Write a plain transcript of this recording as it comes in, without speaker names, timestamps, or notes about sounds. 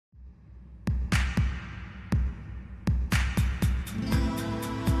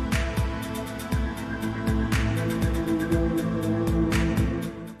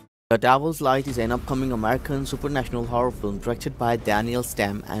The Devil's Light is an upcoming American supernatural horror film directed by Daniel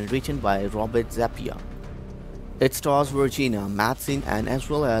Stamm and written by Robert Zappia. It stars Virginia Madsen and as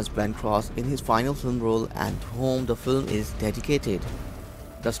well as Ben Cross in his final film role and to whom the film is dedicated.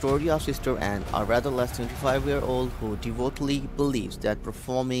 The story of Sister Anne, a rather less 25-year-old who devotedly believes that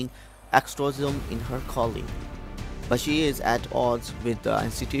performing exorcism in her calling. But she is at odds with the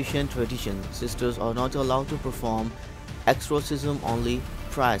institution tradition. Sisters are not allowed to perform exorcism, only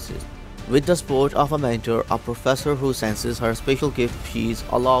priests. With the support of a mentor, a professor who senses her special gift, she is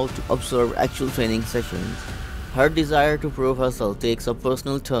allowed to observe actual training sessions. Her desire to prove herself takes a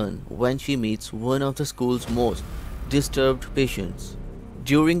personal turn when she meets one of the school's most disturbed patients.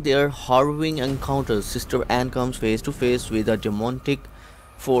 During their harrowing encounters, Sister Anne comes face to face with a demonic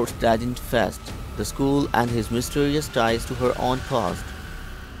force that infests the school and his mysterious ties to her own past.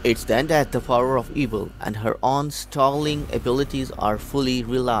 It's then that the power of evil and her own stalling abilities are fully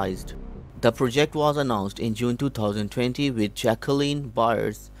realized. The project was announced in June 2020 with Jacqueline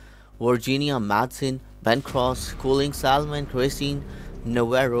Byers, Virginia Madsen, Ben Cross, Colin Salmon, Christine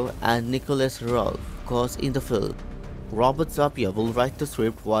Navarro, and Nicholas Rolfe cast in the film. Robert Zappia will write the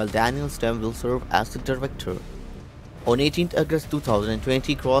script while Daniel Stamm will serve as the director. On 18th August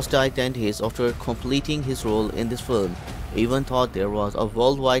 2020, Cross died 10 days after completing his role in this film. Even thought there was a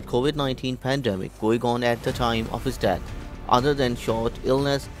worldwide COVID-19 pandemic going on at the time of his death. Other than short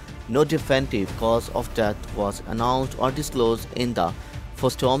illness, no definitive cause of death was announced or disclosed in the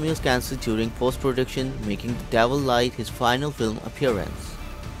posthumous cancer during post-production, making The Devil's Light his final film appearance.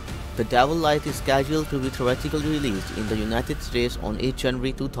 The Devil's Light is scheduled to be theatrically released in the United States on 8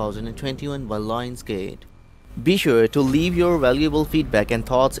 January 2021 by Lionsgate. Be sure to leave your valuable feedback and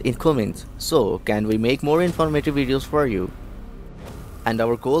thoughts in comments, so can we make more informative videos for you. And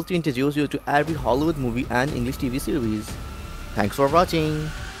our goal to introduce you to every Hollywood movie and English TV series. Thanks for watching.